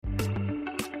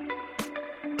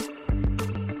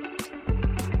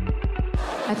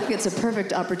I think it's a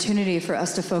perfect opportunity for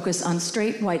us to focus on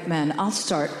straight white men. I'll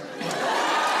start.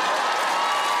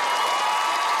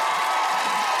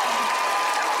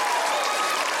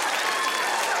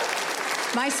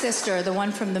 My sister, the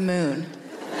one from the moon,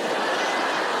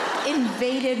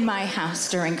 invaded my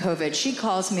house during COVID. She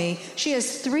calls me, she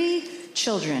has 3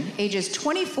 children, ages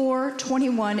 24,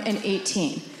 21, and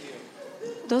 18.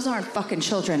 Those aren't fucking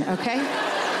children, okay?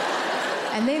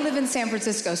 And they live in San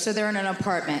Francisco, so they're in an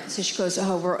apartment. So she goes,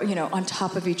 oh, we're, on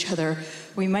top of each other.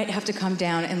 We might have to come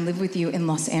down and live with you in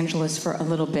Los Angeles for a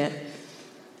little bit.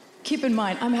 Keep in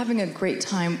mind, I'm having a great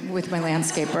time with my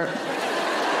landscaper.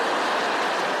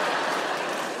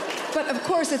 But of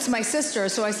course, it's my sister,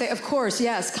 so I say, of course,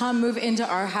 yes, come move into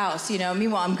our house.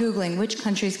 Meanwhile, I'm Googling, which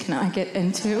countries can I get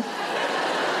into?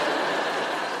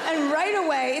 And right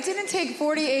away, it didn't take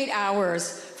 48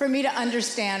 hours for me to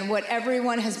understand what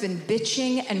everyone has been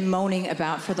bitching and moaning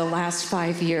about for the last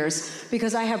 5 years.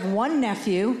 Because I have 1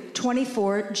 nephew,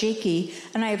 24, Jakey,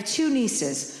 and I have 2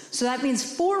 nieces. So that means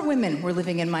 4 women were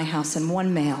living in my house and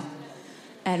 1 male.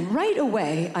 And right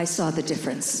away, I saw the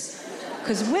difference.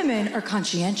 Because women are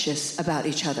conscientious about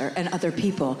each other and other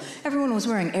people. Everyone was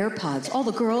wearing AirPods. All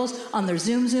the girls on their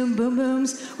Zoom boom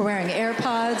booms were wearing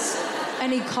AirPods.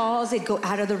 Any calls, they'd go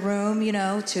out of the room,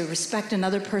 to respect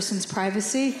another person's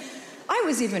privacy. I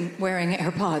was even wearing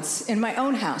AirPods in my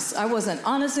own house. I wasn't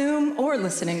on a Zoom or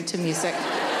listening to music.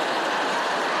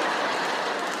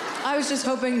 I was just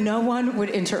hoping no one would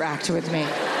interact with me.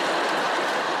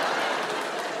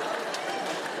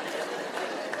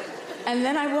 And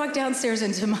then I walked downstairs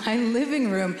into my living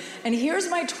room, and here's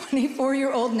my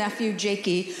 24-year-old nephew,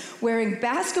 Jakey, wearing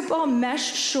basketball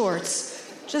mesh shorts,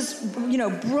 just,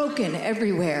 broken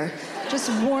everywhere, just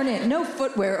worn in. No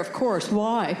footwear, of course,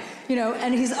 why?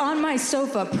 And he's on my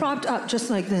sofa, propped up just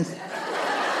like this.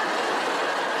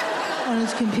 On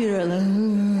his computer,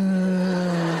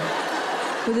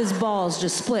 with his balls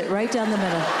just split right down the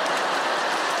middle.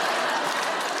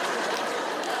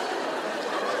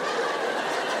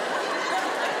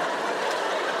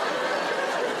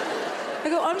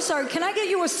 I'm sorry, can I get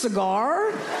you a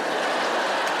cigar?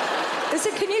 I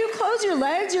said, can you close your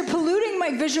legs? You're polluting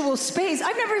my visual space.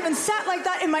 I've never even sat like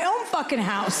that in my own fucking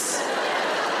house.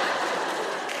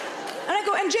 And I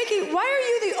go, and Jakey, why are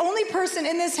you the only person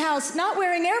in this house not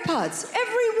wearing AirPods?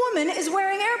 Every woman is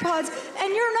wearing AirPods,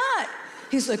 and you're not.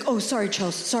 He's like, oh, sorry,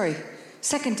 Chelsea, sorry.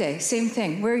 Second day, same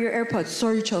thing. Where are your AirPods?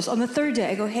 Sorry, Chelsea. On the third day,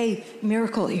 I go, hey,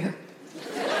 miracle ear.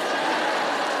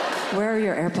 Where are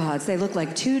your AirPods? They look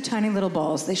like 2 tiny little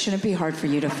balls. They shouldn't be hard for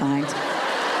you to find.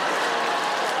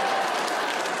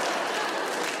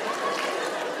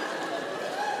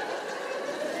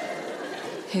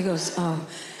 He goes, oh,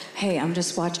 hey, I'm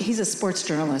just watching. He's a sports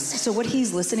journalist. So what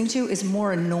he's listening to is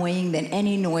more annoying than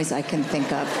any noise I can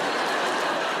think of.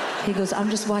 He goes, I'm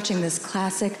just watching this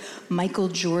classic Michael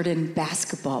Jordan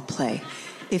basketball play.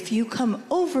 If you come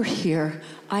over here,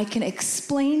 I can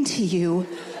explain to you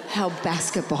how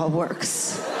basketball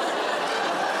works.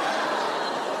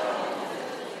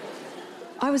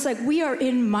 I was like, we are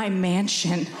in my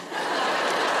mansion.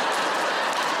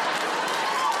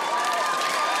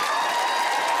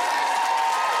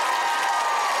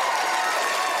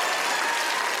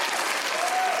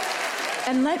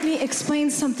 And let me explain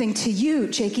something to you,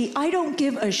 Jakey. I don't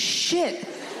give a shit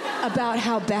about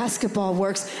how basketball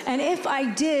works. And if I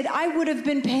did, I would have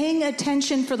been paying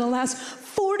attention for the last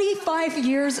 45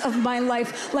 years of my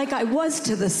life like I was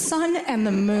to the sun and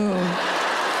the moon.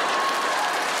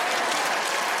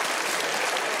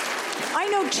 I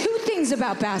know 2 things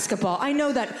about basketball. I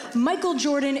know that Michael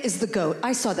Jordan is the GOAT.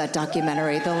 I saw that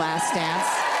documentary, The Last Dance.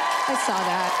 I saw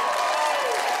that.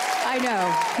 I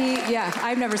know.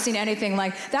 I've never seen anything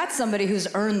like... That's somebody who's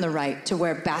earned the right to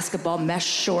wear basketball mesh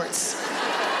shorts.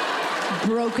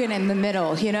 Broken in the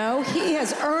middle, He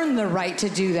has earned the right to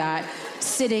do that.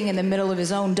 Sitting in the middle of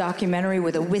his own documentary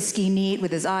with a whiskey neat,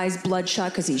 with his eyes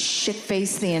bloodshot because he's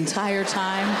shit-faced the entire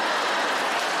time.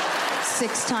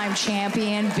 6-time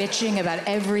champion, bitching about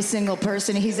every single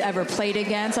person he's ever played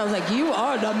against. I was like, you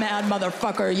are the mad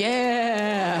motherfucker,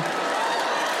 yeah.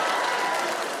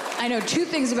 I know 2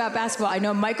 things about basketball. I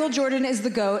know Michael Jordan is the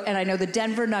GOAT, and I know the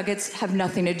Denver Nuggets have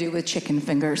nothing to do with chicken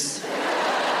fingers.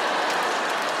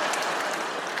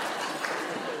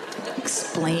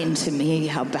 Explain to me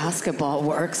how basketball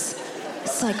works.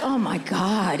 It's like, oh my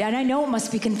God. And I know it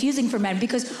must be confusing for men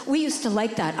because we used to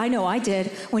like that. I know I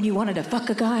did. When you wanted to fuck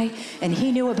a guy and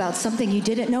he knew about something you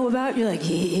didn't know about, you're like,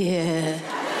 yeah.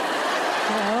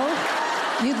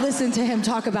 You'd listen to him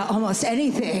talk about almost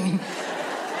anything.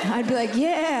 I'd be like,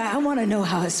 yeah, I want to know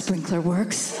how a sprinkler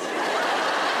works.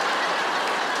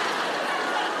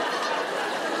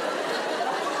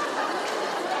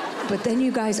 But then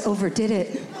you guys overdid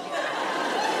it.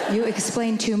 You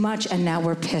explained too much, and now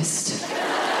we're pissed.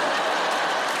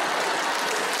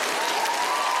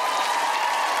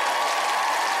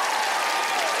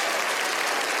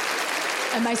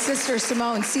 And my sister,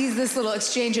 Simone, sees this little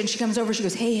exchange, and she comes over, she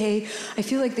goes, hey, I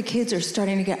feel like the kids are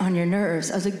starting to get on your nerves.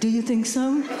 I was like, do you think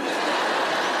so?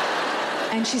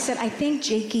 And she said, I think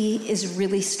Jakey is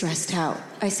really stressed out.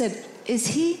 I said, is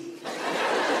he?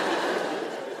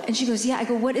 And she goes, yeah. I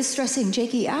go, what is stressing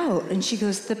Jakey out? And she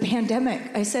goes, the pandemic.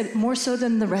 I said, more so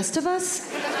than the rest of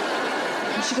us?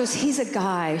 And she goes, he's a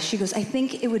guy. She goes, I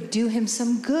think it would do him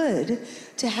some good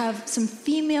to have some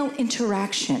female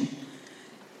interaction.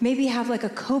 Maybe have like a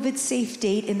COVID-safe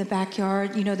date in the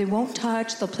backyard. You know, they won't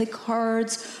touch, they'll play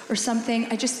cards or something.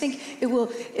 I just think it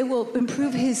will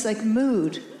improve his like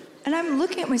mood. And I'm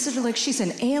looking at my sister like she's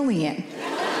an alien.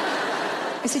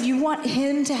 I said, you want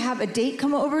him to have a date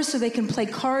come over so they can play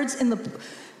cards in the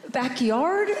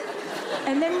backyard?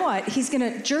 And then what? He's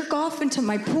gonna jerk off into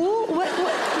my pool? What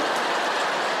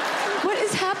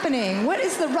is happening? What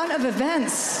is the run of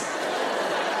events?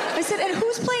 I said, and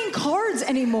who's playing cards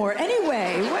anymore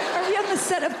anyway? Are we on the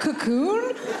set of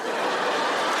Cocoon?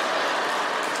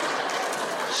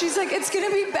 She's like, it's gonna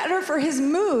be better for his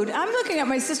mood. I'm looking at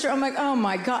my sister, I'm like, oh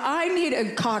my God, I need a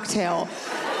cocktail.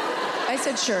 I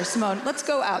said, sure, Simone, let's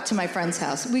go out to my friend's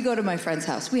house. We go to my friend's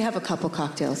house. We have a couple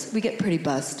cocktails. We get pretty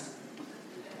buzzed.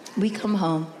 We come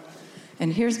home,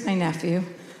 and here's my nephew,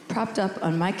 propped up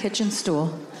on my kitchen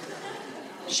stool,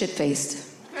 shit-faced.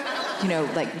 You know,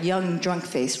 like young, drunk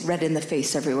face, red in the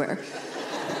face everywhere.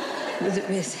 With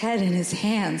his head in his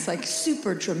hands, like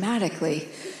super dramatically.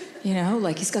 You know,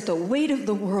 like he's got the weight of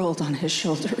the world on his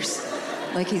shoulders.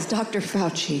 Like he's Dr.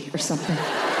 Fauci or something.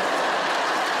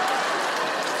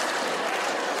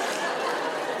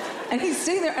 And he's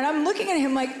sitting there, and I'm looking at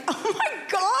him like, oh my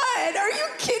God, are you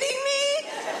kidding me?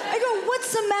 I go,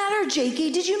 what's the matter,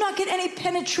 Jakey? Did you not get any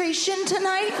penetration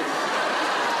tonight?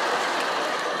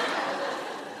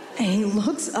 And he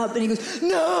looks up and he goes,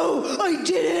 no, I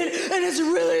didn't, and it's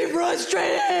really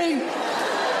frustrating.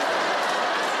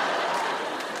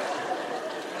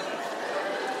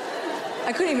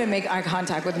 I couldn't even make eye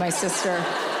contact with my sister.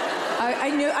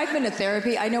 I knew, I've been to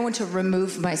therapy, I know when to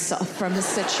remove myself from the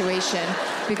situation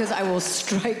because I will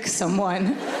strike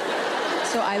someone.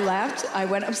 So I left, I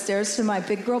went upstairs to my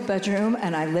big girl bedroom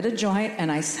and I lit a joint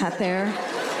and I sat there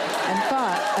and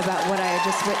thought about what I had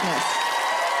just witnessed.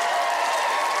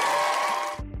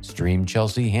 Stream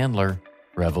Chelsea Handler,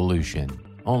 Revolution,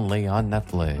 only on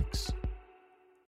Netflix.